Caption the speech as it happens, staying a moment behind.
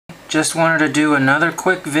Just wanted to do another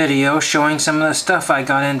quick video showing some of the stuff I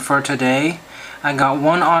got in for today. I got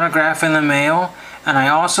one autograph in the mail, and I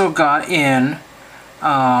also got in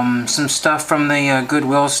some stuff from the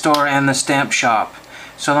Goodwill store and the stamp shop.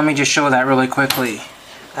 So let me just show that really quickly.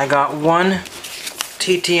 I got one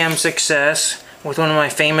TTM Success with one of my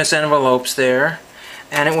famous envelopes there,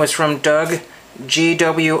 and it was from Doug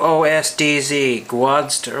GWOSDZ,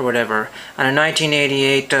 Gwodst or whatever, on a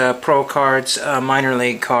 1988 Pro Cards minor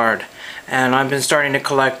league card. And I've been starting to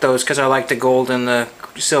collect those because I like the gold and the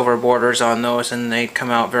silver borders on those, and they come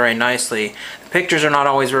out very nicely. The pictures are not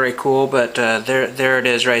always very cool, but there it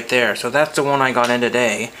is right there. So that's the one I got in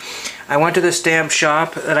today. I went to the stamp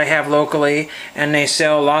shop that I have locally, and they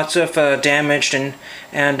sell lots of damaged and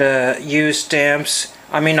used stamps.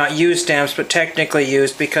 I mean, not used stamps, but technically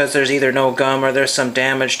used, because there's either no gum or there's some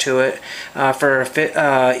damage to it, for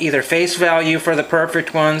either face value for the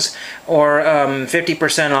perfect ones or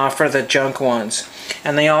 50% off for the junk ones.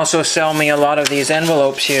 And they also sell me a lot of these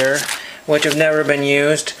envelopes here, which have never been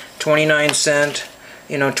used, 29¢,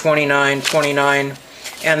 you know, 29,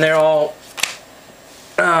 and they're all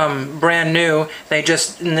brand new.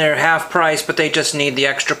 They're half price, but they just need the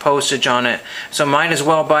extra postage on it. So might as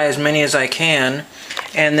well buy as many as I can.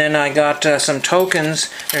 And then I got some tokens.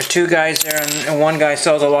 There's two guys there, and one guy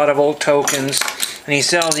sells a lot of old tokens, and he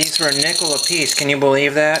sells these for a nickel a piece. Can you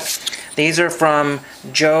believe that? These are from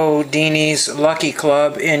Joe Dini's Lucky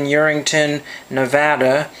Club in Urington,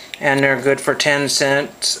 Nevada, and they're good for 10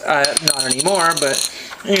 cents. Not anymore, but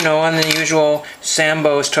you know, and the usual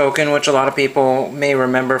Sambo's token, which a lot of people may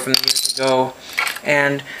remember from years ago.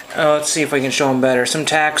 And let's see if we can show them better. Some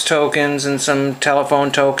tax tokens and some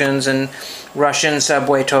telephone tokens and Russian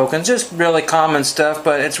subway tokens. Just really common stuff,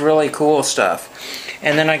 but it's really cool stuff.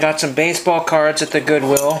 And then I got some baseball cards at the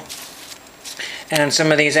Goodwill. And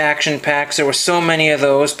some of these action packs. There were so many of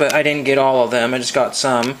those, but I didn't get all of them. I just got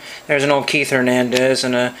some. There's an old Keith Hernandez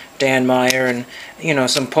and a Dan Meyer, and you know,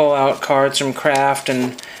 some pull-out cards from Kraft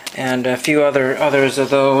and a few others of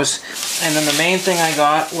those. And then the main thing I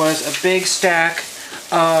got was a big stack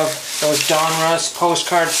of those Don Russ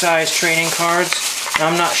postcard size trading cards. Now,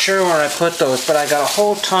 I'm not sure where I put those, but I got a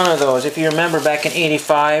whole ton of those. If you remember back in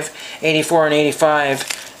 84 and 85,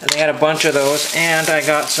 they had a bunch of those. And I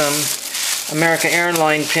got some American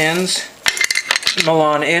Airline pins,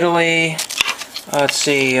 Milan, Italy. Let's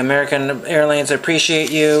see, American Airlines, I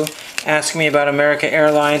appreciate you. Ask me about American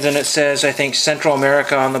Airlines, and it says, I think, Central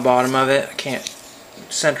America on the bottom of it. I can't,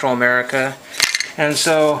 Central America. And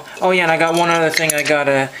so, oh yeah, and I got one other thing. I got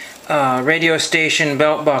a radio station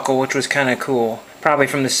belt buckle, which was kind of cool, probably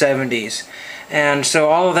from the 70s. And so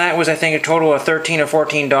all of that was, I think, a total of $13 or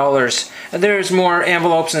 $14. There's more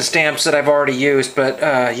envelopes and stamps that I've already used, but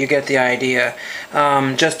you get the idea.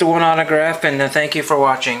 Just the one autograph, and thank you for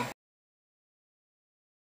watching.